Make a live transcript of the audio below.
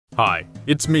Hi,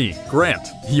 it's me, Grant.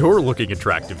 You're looking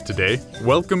attractive today.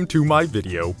 Welcome to my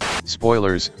video.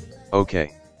 Spoilers,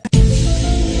 okay.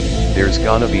 There's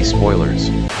gonna be spoilers.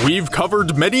 We've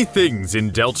covered many things in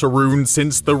Deltarune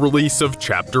since the release of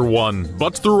Chapter 1,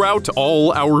 but throughout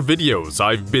all our videos,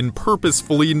 I've been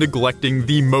purposefully neglecting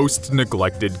the most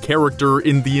neglected character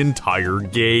in the entire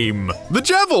game, the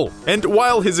Jevil! And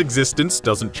while his existence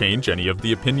doesn't change any of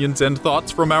the opinions and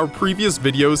thoughts from our previous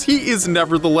videos, he is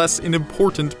nevertheless an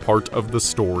important part of the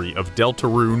story of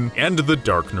Deltarune and the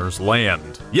Darkners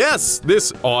land. Yes,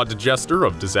 this odd jester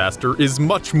of disaster is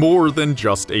much more than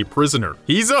just a prisoner.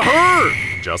 He's a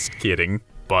her! Just kidding.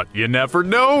 But you never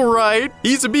know, right?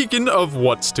 He's a beacon of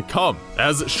what's to come.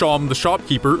 As Sham the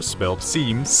shopkeeper, spelled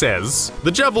Seam, says,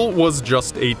 the Jevil was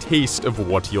just a taste of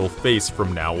what you'll face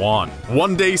from now on.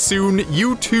 One day soon,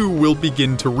 you too will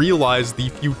begin to realize the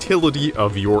futility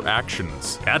of your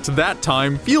actions. At that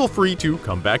time, feel free to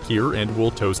come back here and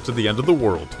we'll toast to the end of the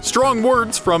world. Strong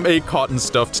words from a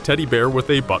cotton-stuffed teddy bear with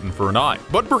a button for an eye.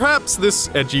 But perhaps this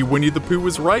edgy Winnie the Pooh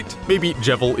is right. Maybe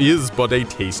Jevil is but a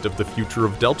taste of the future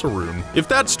of Deltarune. If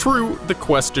that's true, the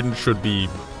question should be,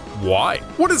 why?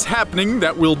 What is happening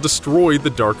that will destroy the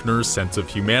Darkners' sense of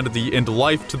humanity and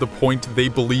life to the point they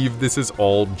believe this is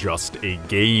all just a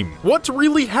game? What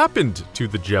really happened to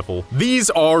the Jevil? These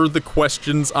are the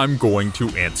questions I'm going to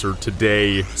answer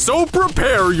today. So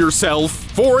prepare yourself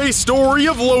for a story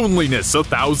of loneliness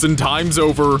 1,000 times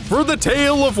over, for the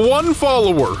tale of one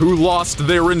follower who lost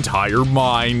their entire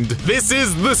mind. This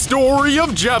is the story of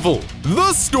Jevil,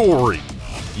 the story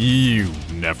you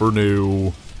never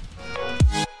knew.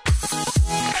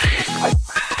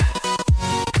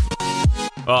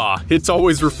 It's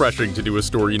always refreshing to do a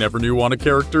story you never knew on a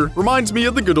character. Reminds me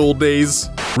of the good old days.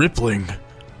 Rippling.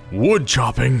 Wood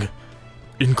chopping.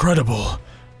 Incredible.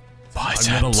 Biceps.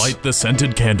 I'm gonna light the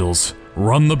scented candles,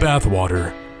 run the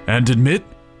bathwater, and admit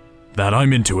that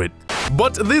I'm into it.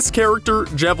 But this character,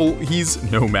 Jevil, he's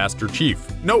no Master Chief.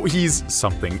 No, he's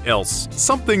something else.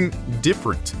 Something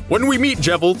different. When we meet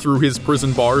Jevil through his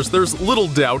prison bars, there's little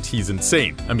doubt he's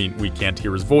insane. I mean, we can't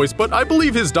hear his voice, but I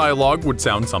believe his dialogue would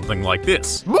sound something like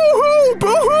this. Boo-hoo!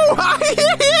 Boo-hoo!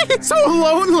 So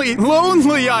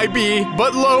lonely I be,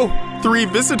 but lo, 3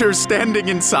 visitors standing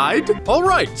inside?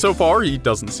 Alright, so far he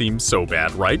doesn't seem so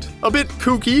bad, right? A bit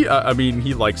kooky, I mean,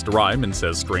 he likes to rhyme and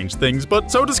says strange things,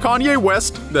 but so does Kanye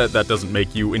West. That doesn't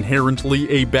make you inherently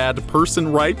a bad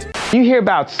person, right? You hear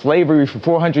about slavery for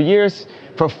 400 years?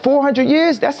 For 400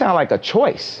 years? That sounds like a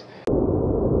choice.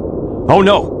 Oh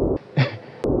no!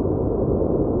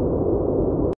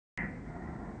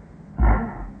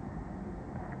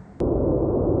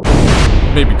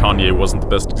 Maybe Kanye wasn't the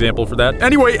best example for that.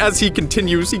 Anyway, as he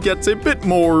continues, he gets a bit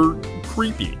more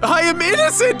creepy. I am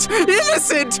innocent!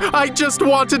 Innocent! I just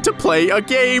wanted to play a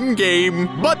game.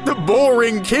 But the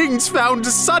boring kings found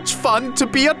such fun to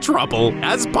be a trouble.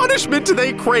 As punishment,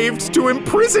 they craved to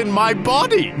imprison my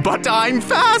body. But I'm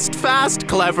fast,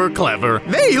 clever.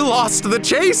 They lost the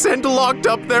chase and locked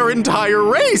up their entire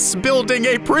race, building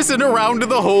a prison around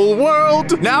the whole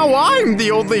world. Now I'm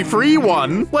the only free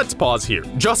one. Let's pause here.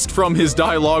 Just from his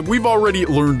dialogue, we've already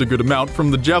learned a good amount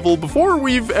from the Jevil before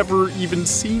we've ever even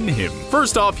seen him.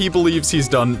 First off, he believes he's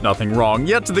done nothing wrong,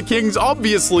 yet the kings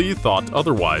obviously thought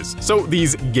otherwise. So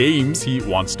these games he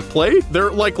wants to play, they're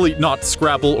likely not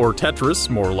Scrabble or Tetris,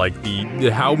 more like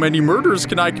the how many murders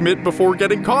can I commit before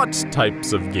getting caught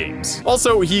types of games.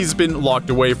 Also, he's been locked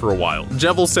away for a while.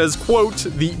 Jevil says, quote,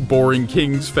 the boring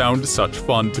kings found such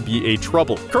fun to be a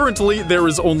trouble. Currently, there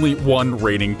is only one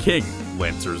reigning king,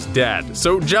 Lancer's dad.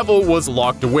 So Jevil was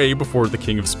locked away before the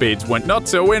King of Spades went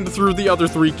nutso and threw the other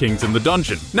 3 kings in the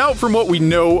dungeon. Now, from what we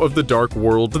know of the Dark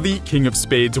World, the King of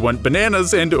Spades went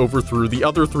bananas and overthrew the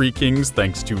other 3 kings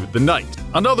thanks to the Knight,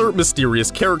 another mysterious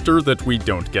character that we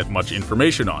don't get much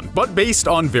information on. But based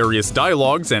on various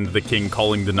dialogues and the king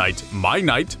calling the Knight my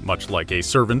knight, much like a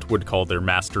servant would call their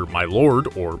master my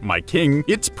lord or my king,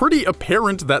 it's pretty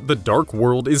apparent that the Dark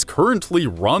World is currently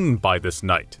run by this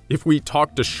Knight. If we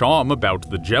talk to Sham about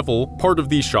the Jevil, part of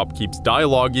the shopkeep's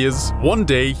dialogue is, one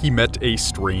day he met a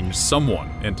strange someone,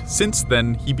 and since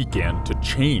then he began to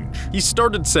change. He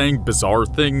started saying bizarre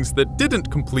things that didn't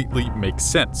completely make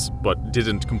sense, but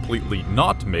didn't completely not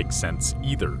not make sense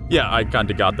either. Yeah, I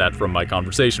kinda got that from my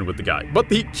conversation with the guy. But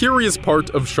the curious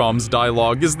part of Sham's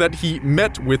dialogue is that he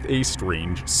met with a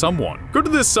strange someone. Could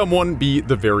this someone be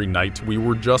the very knight we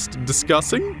were just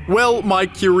discussing? Well, my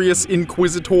curious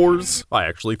inquisitors, I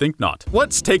actually think not.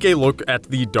 Let's take a look at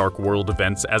the Dark World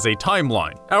events as a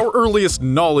timeline. Our earliest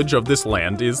knowledge of this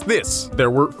land is this. There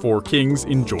were 4 kings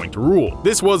in joint rule.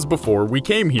 This was before we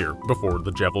came here, before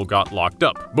the Jevil got locked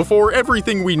up, before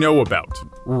everything we know about,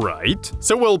 right?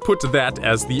 So we'll put that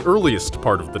as the earliest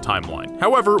part of the timeline.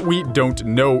 However, we don't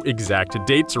know exact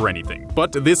dates or anything,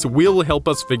 but this will help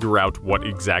us figure out what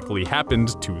exactly happened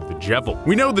to the Jevil.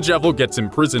 We know the Jevil gets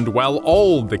imprisoned while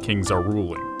all the kings are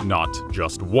ruling, not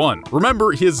just one.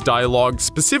 Remember, his dialogue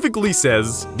specifically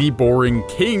says, the boring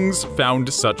kings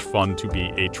found such fun to be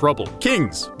a trouble.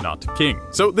 Kings, not king.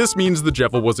 So this means the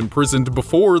Jevil was imprisoned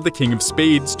before the King of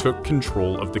Spades took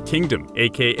control of the kingdom,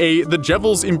 aka the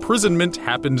Jevil's imprisonment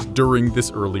happened during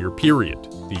this earlier period,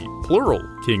 the plural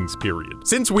kings period.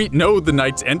 Since we know the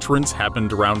knight's entrance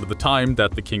happened around the time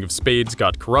that the King of Spades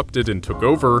got corrupted and took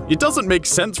over, it doesn't make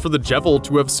sense for the Jevil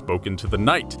to have spoken to the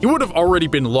knight. He would have already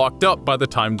been locked up by the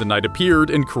time the knight appeared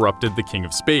and corrupted the King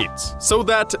of Spades. So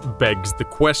that begs the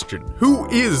question, who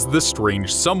is the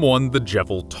strange someone the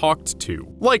Jevil talked to?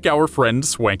 Like our friend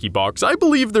Swankybox, I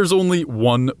believe there's only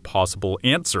one possible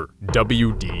answer.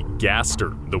 W.D.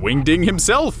 Gaster, the Wingding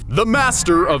himself, the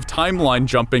master of timeline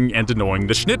jumping and annoying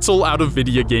the schnitzel out of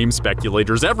video game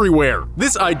speculators everywhere.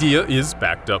 This idea is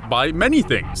backed up by many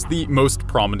things, the most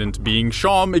prominent being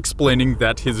Sham explaining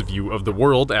that his view of the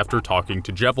world after talking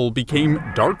to Jevil became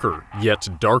darker, yet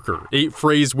darker, a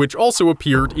phrase which also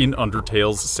appeared in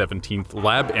Undertale's 17th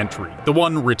lab entry, the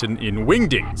one written in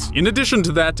Wingdings. In addition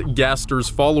to that, Gaster's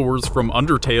followers from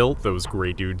Undertale, those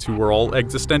gray dudes who were all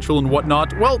existential and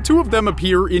whatnot, well, 2 of them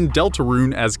appear in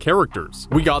Deltarune as characters.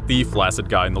 We got the flaccid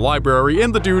guy in the library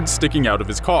and the dude sticking out of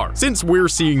his car. Since we're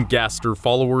seeing Gaster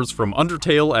followers from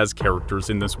Undertale as characters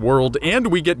in this world, and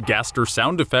we get Gaster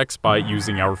sound effects by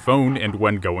using our phone and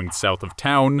when going south of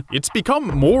town, it's become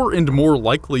more and more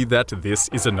likely that this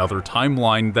is another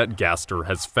timeline that Gaster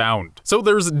has found. So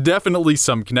there's definitely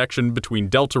some connection between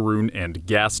Deltarune and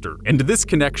Gaster, and this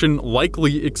connection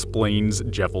likely explains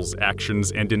Jevil's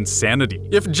actions and insanity.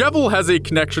 If Jevil has a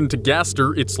connection to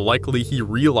Gaster, it's likely he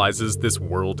realizes this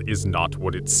world is not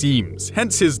what it seems,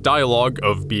 hence his dialogue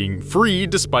of being free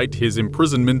despite his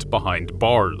imprisonment behind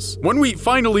bars. When we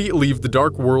finally leave the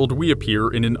Dark World, we appear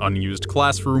in an unused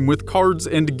classroom with cards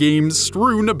and games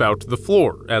strewn about the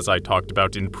floor. As I talked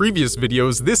about in previous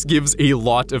videos, this gives a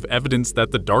lot of evidence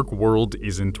that the Dark World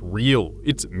isn't real.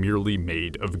 It's merely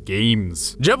made of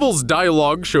games. Jevil's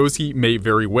dialogue shows he may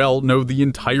very well know the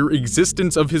entire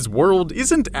existence of his world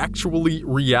isn't actually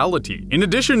reality. In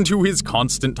addition to his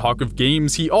constant talk of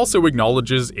games, he also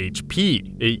acknowledges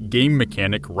HP, a game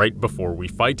mechanic right before we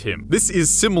fight him. This is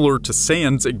similar to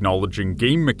Sans acknowledging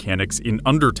game mechanics in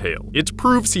Undertale. It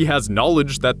proves he has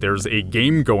knowledge that there's a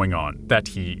game going on, that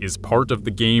he is part of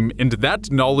the game, and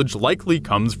that knowledge likely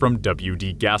comes from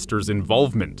W.D. Gaster's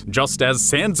involvement, just as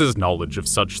Sans's knowledge of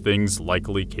such things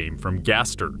likely came from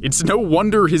Gaster. It's no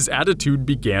wonder his attitude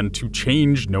began to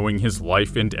change, knowing his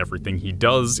life and everything he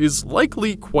does is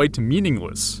likely quite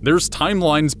meaningless. There's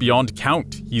timelines beyond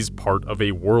count. He's part of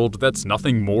a world that's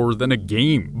nothing more than a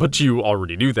game. But you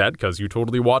already knew that because you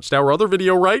totally watched our other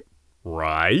video, right?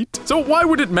 Right? So why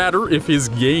would it matter if his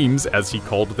games, as he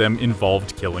called them,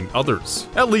 involved killing others?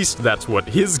 At least that's what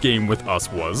his game with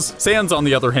us was. Sans, on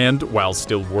the other hand, while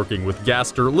still working with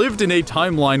Gaster, lived in a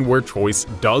timeline where choice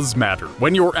does matter.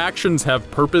 When your actions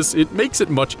have purpose, it makes it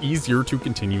much easier to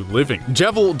continue living.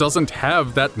 Jevil doesn't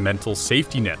have that mental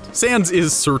safety net. Sans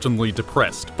is certainly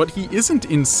depressed, but he isn't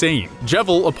insane.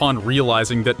 Jevil, upon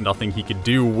realizing that nothing he could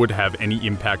do would have any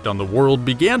impact on the world,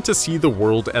 began to see the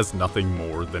world as nothing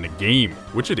more than a game.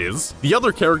 Which it is, the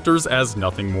other characters as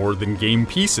nothing more than game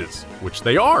pieces, which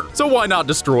they are. So why not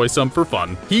destroy some for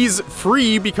fun? He's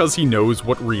free because he knows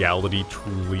what reality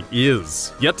truly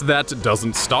is. Yet that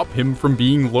doesn't stop him from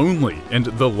being lonely, and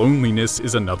the loneliness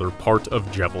is another part of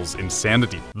Jevil's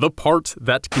insanity, the part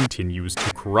that continues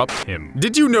to corrupt him.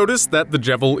 Did you notice that the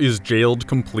Jevil is jailed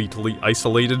completely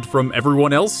isolated from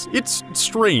everyone else? It's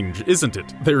strange, isn't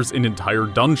it? There's an entire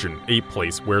dungeon, a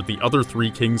place where the other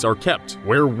 3 kings are kept,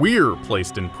 where we're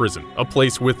placed in prison, a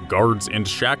place with guards and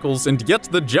shackles, and yet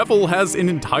the Jevil has an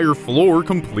entire floor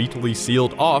completely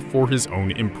sealed off for his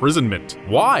own imprisonment.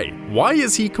 Why? Why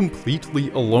is he completely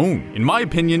alone? In my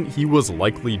opinion, he was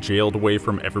likely jailed away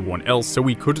from everyone else so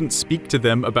he couldn't speak to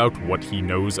them about what he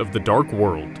knows of the Dark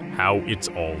World. how it's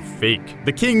all fake.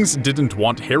 The kings didn't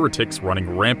want heretics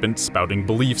running rampant spouting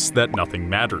beliefs that nothing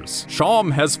matters.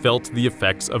 Sham has felt the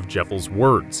effects of Jevil's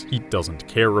words. He doesn't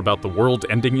care about the world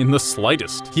ending in the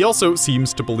slightest. He also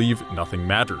seems to believe nothing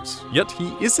matters. Yet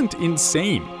he isn't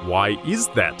insane. Why is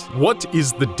that? What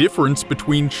is the difference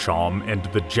between Sham and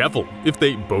the Jevil? If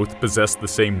they both possess the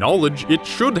same knowledge, it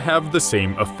should have the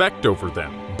same effect over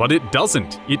them. But it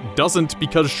doesn't. It doesn't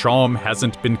because Sham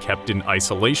hasn't been kept in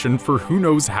isolation for who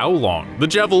knows how long. The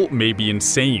Jevil may be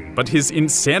insane, but his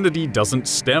insanity doesn't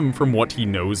stem from what he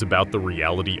knows about the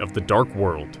reality of the Dark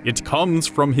World. It comes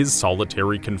from his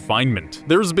solitary confinement.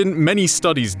 There's been many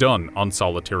studies done on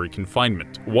solitary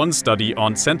confinement. One study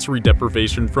on sensory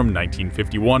deprivation from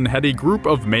 1951 had a group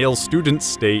of male students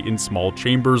stay in small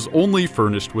chambers only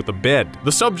furnished with a bed.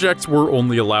 The subjects were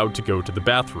only allowed to go to the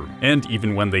bathroom, and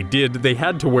even when they did, they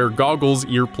had to wear goggles,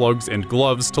 earplugs, and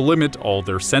gloves to limit all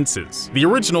their senses. The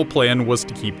original plan was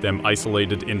to keep them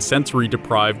isolated and sensory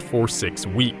deprived for 6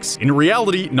 weeks. In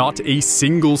reality, not a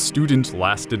single student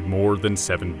lasted more than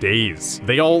 7 days.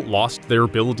 They all lost their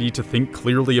ability to think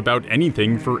clearly about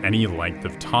anything for any length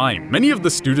of time. Many of the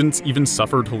students even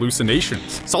suffered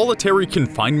hallucinations. Solitary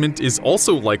confinement is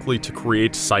also likely to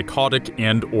create psychotic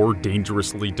and/or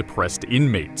dangerously depressed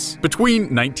inmates.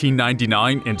 Between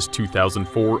 1999 and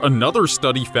 2004, another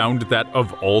study found that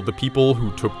of all the people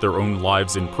who took their own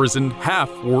lives in prison,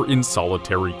 half were in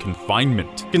solitary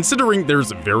confinement. Considering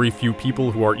there's very few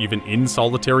people who are even in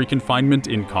solitary confinement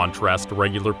in contrast to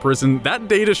regular prison, that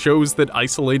data shows that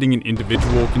isolating an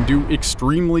individual can do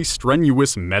extremely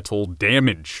strenuous mental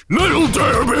damage. Mental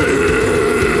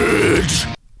damage!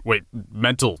 Wait,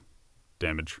 mental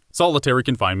damage. Solitary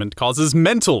confinement causes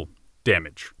mental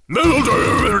damage.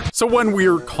 So when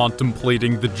we're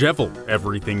contemplating the Jevil,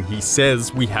 everything he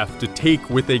says we have to take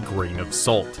with a grain of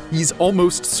salt. He's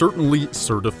almost certainly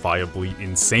certifiably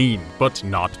insane, but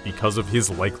not because of his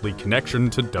likely connection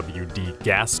to W.D.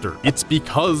 Gaster. It's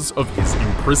because of his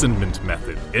imprisonment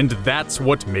method, and that's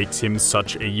what makes him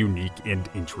such a unique and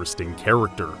interesting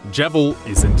character. Jevil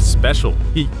isn't special.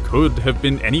 He could have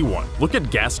been anyone. Look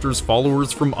at Gaster's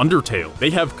followers from Undertale.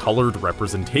 They have colored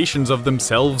representations of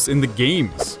themselves in the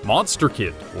games. Monster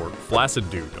Kid, or Flaccid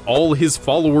Dude, all his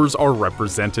followers are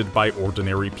represented by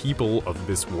ordinary people of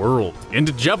this world. And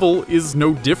Jevil is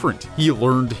no different. He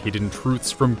learned hidden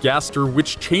truths from Gaster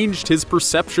which changed his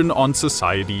perception on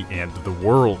society and the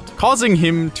world, causing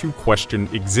him to question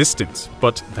existence.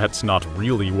 But that's not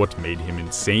really what made him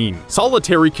insane.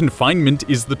 Solitary confinement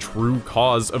is the true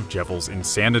cause of Jevil's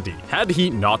insanity. Had he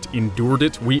not endured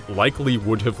it, we likely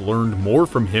would have learned more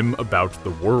from him about the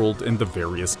world and the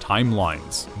various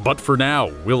timelines. But for now,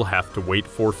 we'll have to wait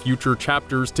for future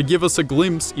chapters to give us a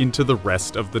glimpse into the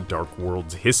rest of the Dark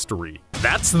World's history.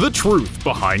 That's the truth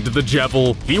behind the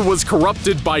Jevil. He was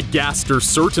corrupted by Gaster,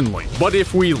 certainly, but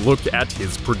if we look at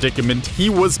his predicament, he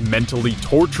was mentally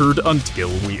tortured until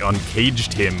we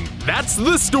uncaged him. That's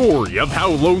the story of how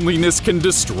loneliness can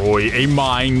destroy a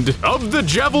mind, of the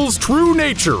Jevil's true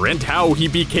nature and how he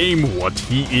became what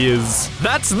he is.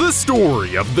 That's the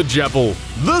story of the Jevil.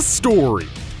 The story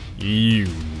you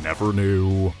never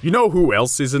knew. You know who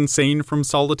else is insane from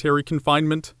solitary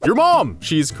confinement? Your mom!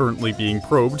 She's currently being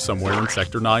probed somewhere in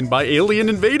Sector 9 by alien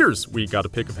invaders. We got a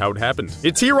pic of how it happened.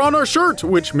 It's here on our shirt,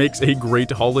 which makes a great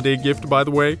holiday gift, by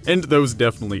the way. And those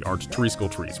definitely aren't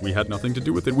Treesicle trees. We had nothing to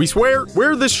do with it. We swear!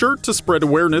 Wear this shirt to spread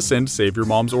awareness and save your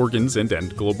mom's organs and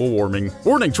end global warming.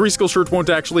 Warning, Treesicle shirt won't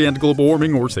actually end global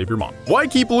warming or save your mom. Why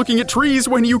keep looking at trees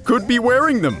when you could be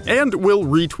wearing them? And we'll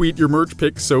retweet your merch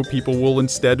pics so people will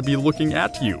instead be looking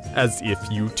at you, as if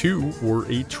you too were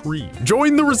a tree.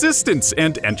 Join the resistance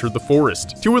and enter the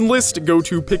forest. To enlist, go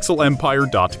to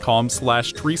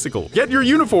pixelempire.com/Treesicle. Get your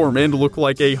uniform and look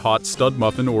like a hot stud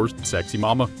muffin or sexy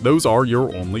mama. Those are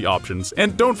your only options.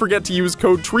 And don't forget to use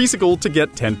code Treesicle to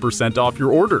get 10% off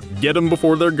your order. Get them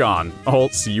before they're gone. I'll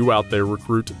see you out there,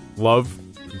 recruit. Love,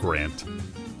 Grant.